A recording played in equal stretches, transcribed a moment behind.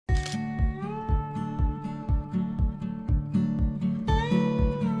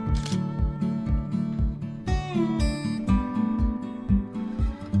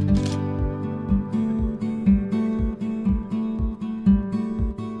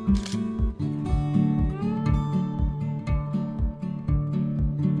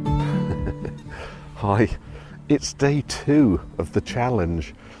Hi, it's day 2 of the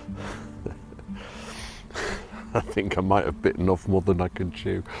challenge. I think I might have bitten off more than I could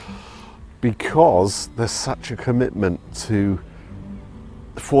chew, because there's such a commitment to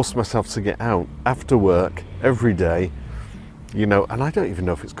force myself to get out after work every day, you know, and I don't even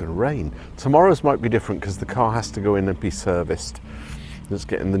know if it's going to rain. Tomorrow's might be different because the car has to go in and be serviced. It's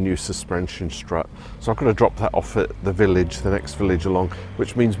getting the new suspension strut. So I'm going to drop that off at the village, the next village along,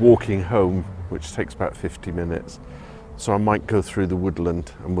 which means walking home, which takes about 50 minutes. So I might go through the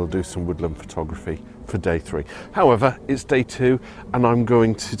woodland and we'll do some woodland photography for day 3. However, it's day 2 and I'm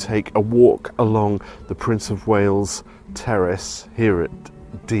going to take a walk along the Prince of Wales terrace here at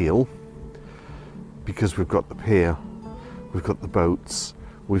Deal, because we've got the pier, we've got the boats,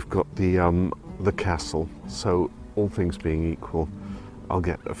 we've got the castle. So all things being equal, I'll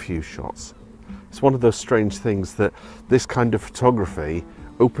get a few shots. It's one of those strange things that this kind of photography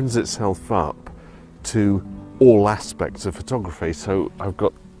opens itself up to all aspects of photography. So I've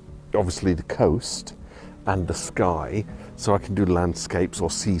got obviously the coast and the sky, so I can do landscapes or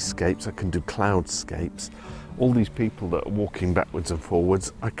seascapes, I can do cloudscapes. All these people that are walking backwards and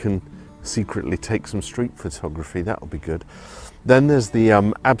forwards, I can secretly take some street photography, that'll be good. Then there's the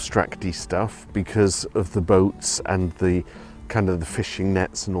abstracty stuff because of the boats and the kind of the fishing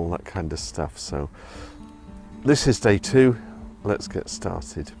nets and all that kind of stuff. So this is day 2, let's get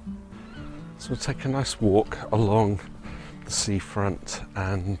started. So we'll take a nice walk along the seafront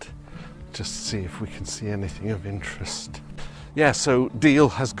and just see if we can see anything of interest. Yeah, so Deal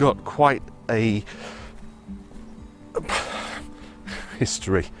has got quite a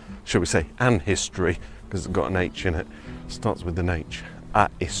history, shall we say, an history, because it's got an H in it, starts with an H,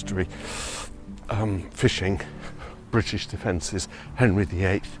 history. Fishing, British defences, Henry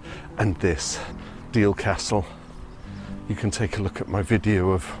VIII, and this, Deal Castle. You can take a look at my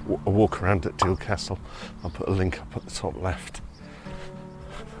video of a walk around at Deal Castle. I'll put a link up at the top left.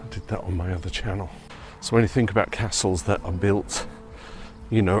 I did that on my other channel. So when you think about castles that are built,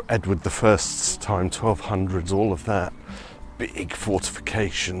 you know, Edward I's time, 1200s, all of that, big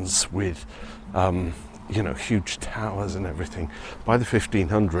fortifications with, you know, huge towers and everything. By the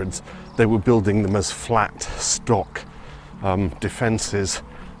 1500s, they were building them as flat stock defences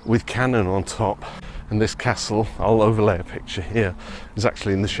with cannon on top. And this castle, I'll overlay a picture here, is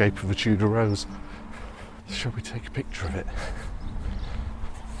actually in the shape of a Tudor rose. Shall we take a picture of it?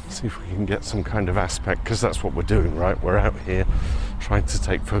 See if we can get some kind of aspect, because that's what we're doing, right? We're out here trying to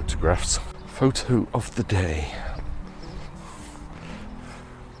take photographs. Photo of the day.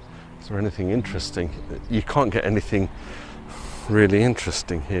 Is there anything interesting? You can't get anything really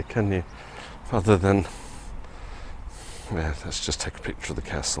interesting here, can you? Other than, yeah, let's just take a picture of the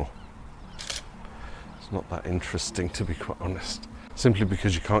castle. It's not that interesting, to be quite honest. Simply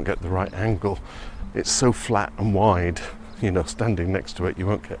because you can't get the right angle. It's so flat and wide, you know, standing next to it, you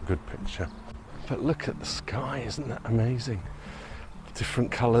won't get a good picture. But look at the sky, isn't that amazing?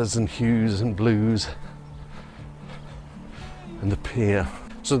 Different colours and hues and blues. And the pier.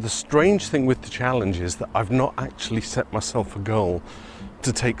 So the strange thing with the challenge is that I've not actually set myself a goal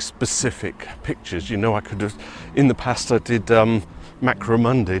to take specific pictures. You know, I could have, in the past I did Macro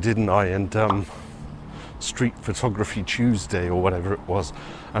Monday, didn't I? And Street Photography Tuesday or whatever it was.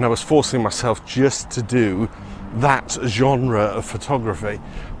 And I was forcing myself just to do that genre of photography.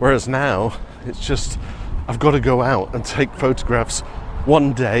 Whereas now, it's just, I've got to go out and take photographs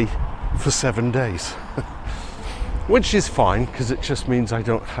one day for 7 days. Which is fine, because it just means I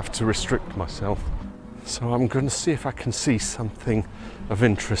don't have to restrict myself. So I'm going to see if I can see something of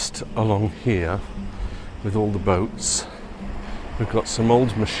interest along here with all the boats. We've got some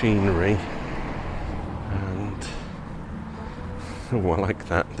old machinery and, oh, I like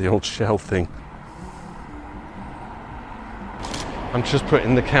that, the old shell thing. I'm just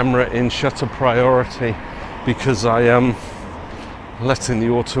putting the camera in shutter priority because I am letting the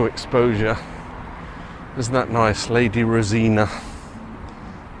auto exposure. Isn't that nice, Lady Rosina?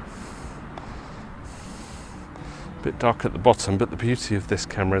 A bit dark at the bottom, but the beauty of this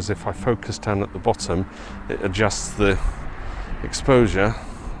camera is if I focus down at the bottom, it adjusts the exposure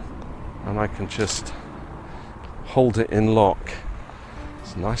and I can just hold it in lock.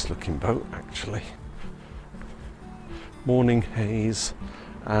 It's a nice looking boat, actually. Morning haze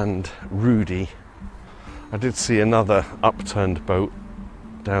and Rudy. I did see another upturned boat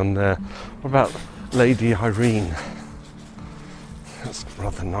down there. What about Lady Irene? That's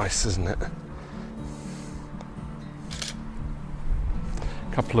rather nice, isn't it?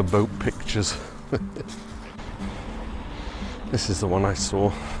 A couple of boat pictures. This is the one I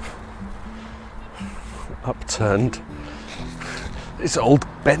saw. Upturned. It's old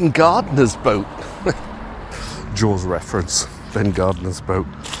Ben Gardner's boat. Jaws reference, Ben Gardner's boat.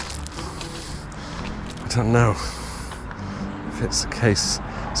 I don't know if it's the case.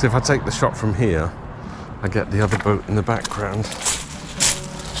 So if I take the shot from here, I get the other boat in the background.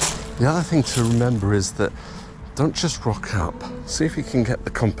 The other thing to remember is that don't just rock up. See if you can get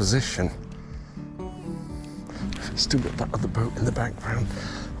the composition. Still got that other boat in the background.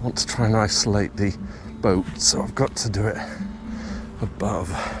 I want to try and isolate the boat, so I've got to do it above,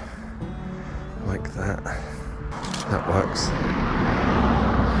 like that. That works.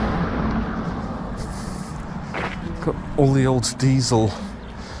 Got all the old diesel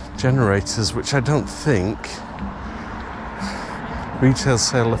generators, which I don't think retail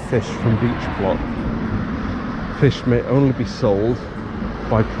sale of fish from beach plot. Fish may only be sold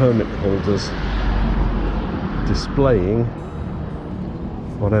by permit holders displaying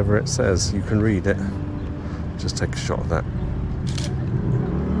whatever it says. You can read it. Just take a shot of that.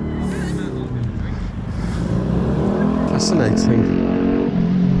 Fascinating.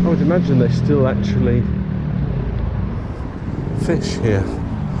 I would imagine they still actually fish here.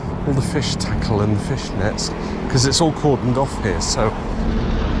 All the fish tackle and the fish nets, because it's all cordoned off here, so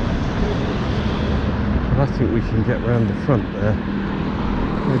I think we can get round the front there.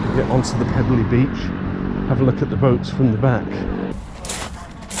 Maybe get onto the pebbly beach, have a look at the boats from the back.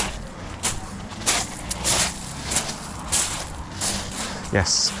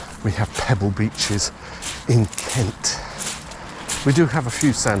 Yes, we have pebble beaches in Kent. We do have a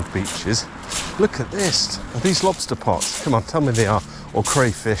few sand beaches. Look at this. Are these lobster pots? Come on, tell me they are. Or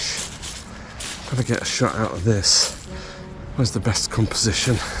crayfish. Gotta get a shot out of this. Where's the best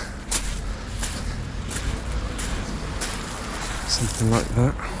composition? Something like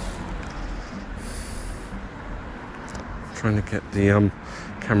that. Trying to get the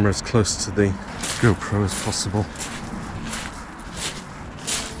camera as close to the GoPro as possible.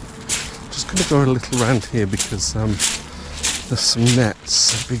 Just gonna go a little around here because there's some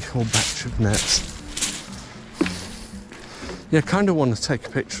nets, a big whole batch of nets. Yeah, I kind of want to take a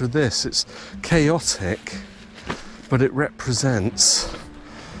picture of this. It's chaotic, but it represents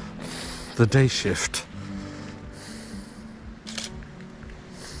the day shift.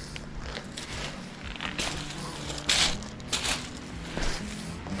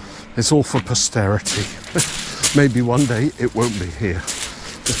 It's all for posterity. Maybe one day it won't be here.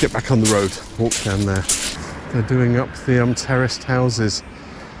 Let's get back on the road, walk down there. They're doing up the terraced houses.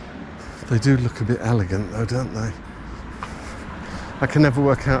 They do look a bit elegant though, don't they? I can never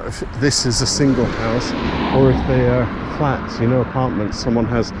work out if this is a single house or if they are flats, you know, apartments. Someone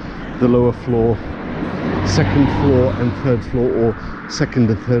has the lower floor, second floor and third floor, or second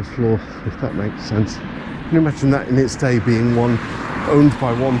and third floor, if that makes sense. Can you imagine that in its day being owned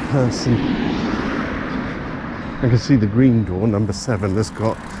by one person? I can see the green door, number 7, has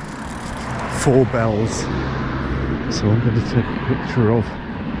got 4 bells. So I'm going to take a picture of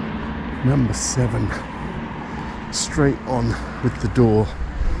number 7. Straight on with the door.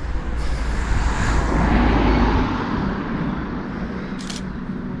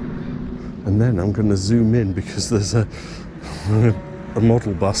 And then I'm going to zoom in because there's a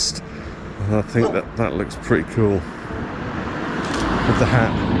model bust, and I think that looks pretty cool with the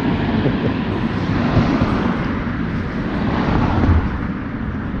hat.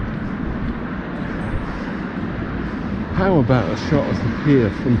 How about a shot of the pier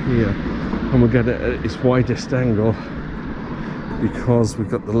from here? And we'll get it at its widest angle because we've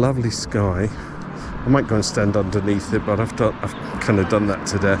got the lovely sky. I might go and stand underneath it, but I've kind of done that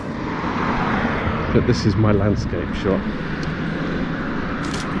to death. But this is my landscape shot.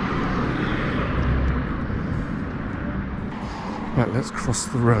 Right, let's cross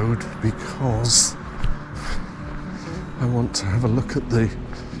the road because I want to have a look at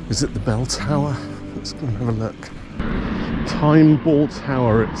is it the bell tower? Let's go and have a look. Time Ball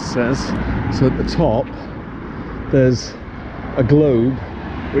Tower, it says. So at the top there's a globe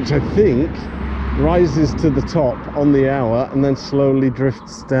which I think rises to the top on the hour and then slowly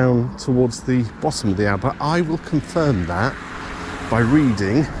drifts down towards the bottom of the hour. But I will confirm that by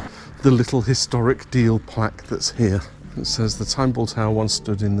reading the little historic deal plaque that's here. It says the Time Ball Tower once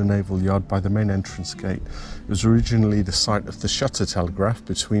stood in the naval yard by the main entrance gate. It was originally the site of the shutter telegraph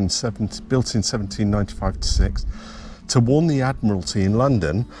built in 1795-6 to warn the Admiralty in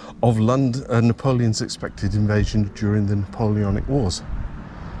London of Napoleon's expected invasion during the Napoleonic Wars.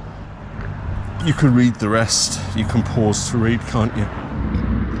 You can read the rest. You can pause to read, can't you?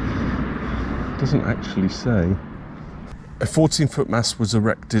 It doesn't actually say. A 14-foot mast was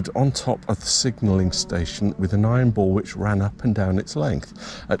erected on top of the signalling station with an iron ball which ran up and down its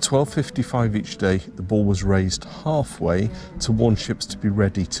length. At 12:55 each day, the ball was raised halfway to warn ships to be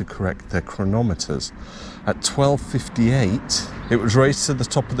ready to correct their chronometers. At 12:58, it was raised to the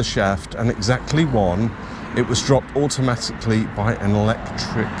top of the shaft, and exactly 1, it was dropped automatically by an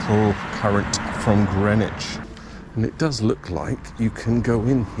electrical current from Greenwich. And it does look like you can go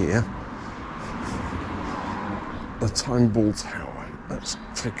in here. The Time Ball Tower. Let's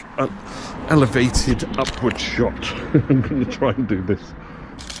take an elevated upward shot. I'm going to try and do this.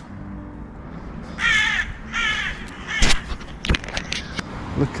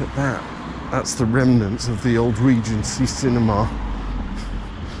 Look at that. That's the remnants of the old Regency cinema,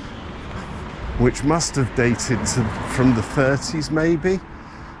 which must have dated from the 30s maybe,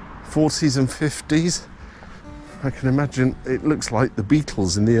 40s and 50s. I can imagine it looks like the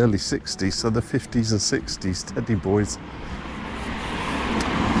Beatles in the early 60s, so the 50s and 60s, Teddy Boys.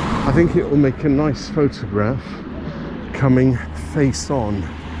 I think it will make a nice photograph coming face on.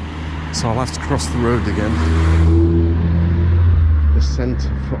 So I'll have to cross the road again. The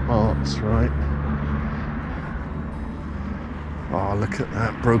Centre for Arts, right? Oh, look at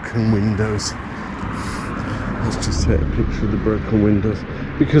that, broken windows. Let's just take a picture of the broken windows,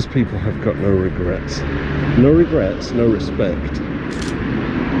 because people have got no regrets. No regrets, no respect.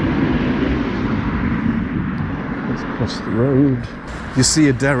 Let's cross the road. You see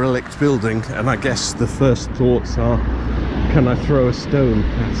a derelict building, and I guess the first thoughts are, can I throw a stone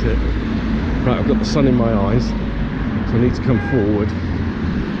at it? Right, I've got the sun in my eyes, so I need to come forward.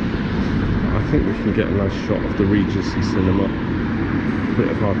 I think we can get a nice shot of the Regency cinema. A bit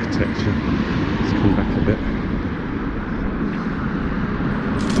of architecture. Let's come back a bit.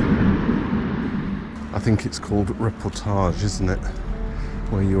 I think it's called reportage, isn't it?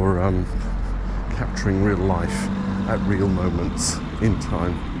 Where you're capturing real life at real moments in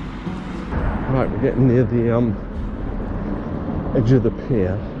time. Right, we're getting near the edge of the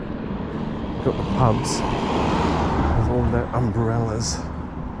pier. Got the pubs with all their umbrellas.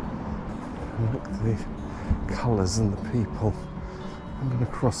 And look at the colours and the people. I'm going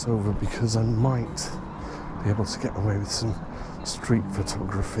to cross over because I might be able to get away with some street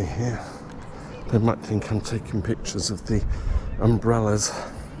photography here. They might think I'm taking pictures of the umbrellas,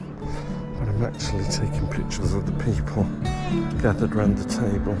 but I'm actually taking pictures of the people gathered around the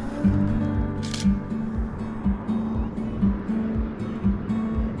table.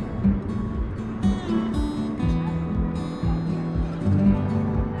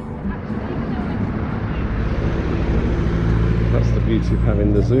 That's the beauty of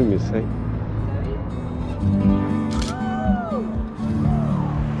having the zoom, you see.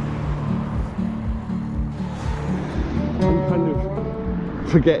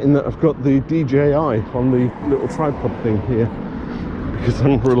 Forgetting that I've got the DJI on the little tripod thing here, because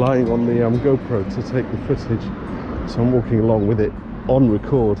I'm relying on the GoPro to take the footage, so I'm walking along with it on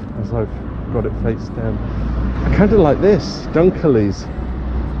record as I've got it face down. I kind of like this, Dunkerley's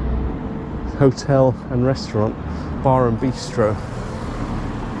hotel and restaurant, bar and bistro.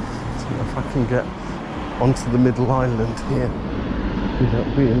 So if I can get onto the middle island here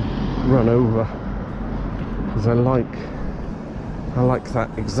without being run over, because I like that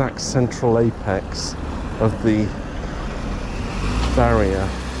exact central apex of the barrier.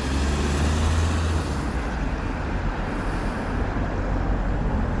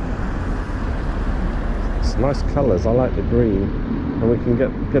 It's nice colours, I like the green, and we can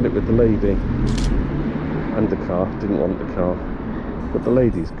get it with the lady and the car. Didn't want the car, but the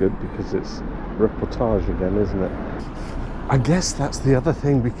lady's good because it's reportage again, isn't it? I guess that's the other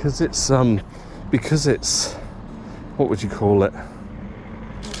thing, because it's what would you call it?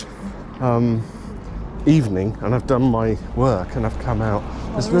 Evening, and I've done my work and I've come out.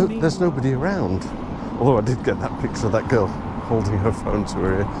 There's nobody around. Although I did get that picture of that girl holding her phone to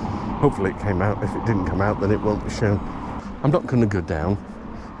her ear. Hopefully it came out. If it didn't come out, then it won't be shown. I'm not going to go down.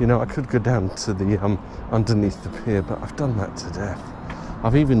 You know, I could go down to the underneath the pier, but I've done that to death.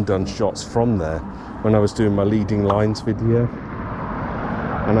 I've even done shots from there when I was doing my leading lines video,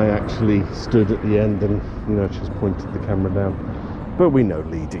 and I actually stood at the end and, you know, just pointed the camera down. But we know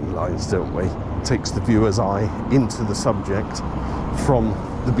leading lines, don't we? It takes the viewer's eye into the subject from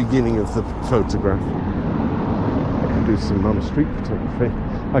the beginning of the photograph. I could do some street photography.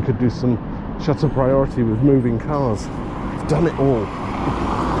 I could do some shutter priority with moving cars. I've done it all.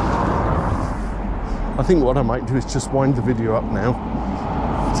 I think what I might do is just wind the video up now,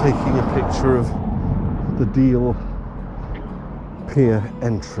 taking a picture of the Deal Pier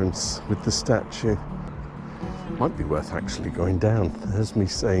entrance with the statue. Might be worth actually going down. There's me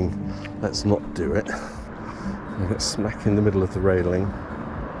saying let's not do it. And it's smack in the middle of the railing.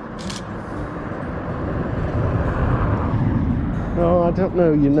 Oh, I don't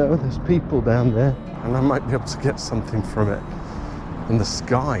know, you know, there's people down there, and I might be able to get something from it. And the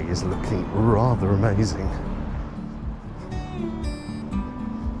sky is looking rather amazing.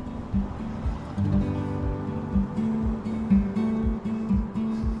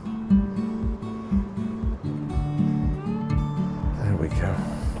 There we go.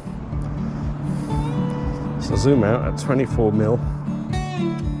 So zoom out at 24mm.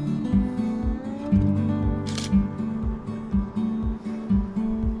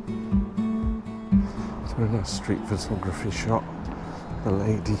 Very nice street photography shot. The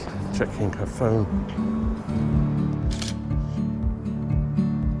lady checking her phone.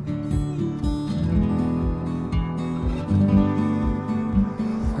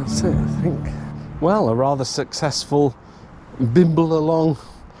 That's it, I think. Well, a rather successful bimble along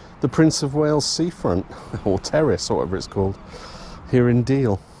the Prince of Wales seafront, or terrace, or whatever it's called, here in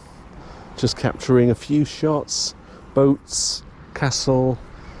Deal. Just capturing a few shots, boats, castle,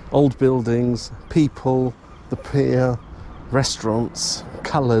 old buildings, people, the pier, restaurants,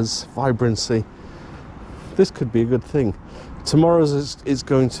 colours, vibrancy. This could be a good thing. Tomorrow's is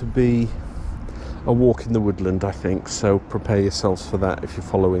going to be a walk in the woodland, I think, so prepare yourselves for that if you're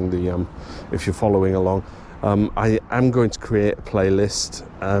following the if you're following along. I am going to create a playlist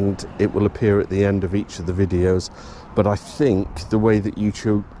and it will appear at the end of each of the videos, but I think the way that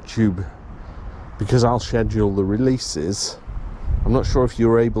YouTube, because I'll schedule the releases, I'm not sure if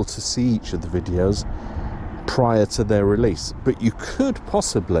you're able to see each of the videos prior to their release, but you could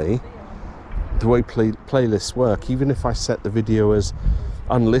possibly, the way playlists work, even if I set the video as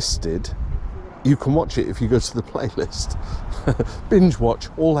unlisted, you can watch it if you go to the playlist. Binge watch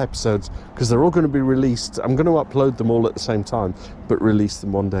all episodes, because they're all going to be released. I'm going to upload them all at the same time, but release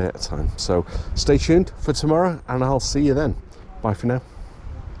them one day at a time. So stay tuned for tomorrow, and I'll see you then. Bye for now,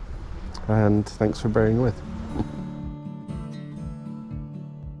 and thanks for bearing with.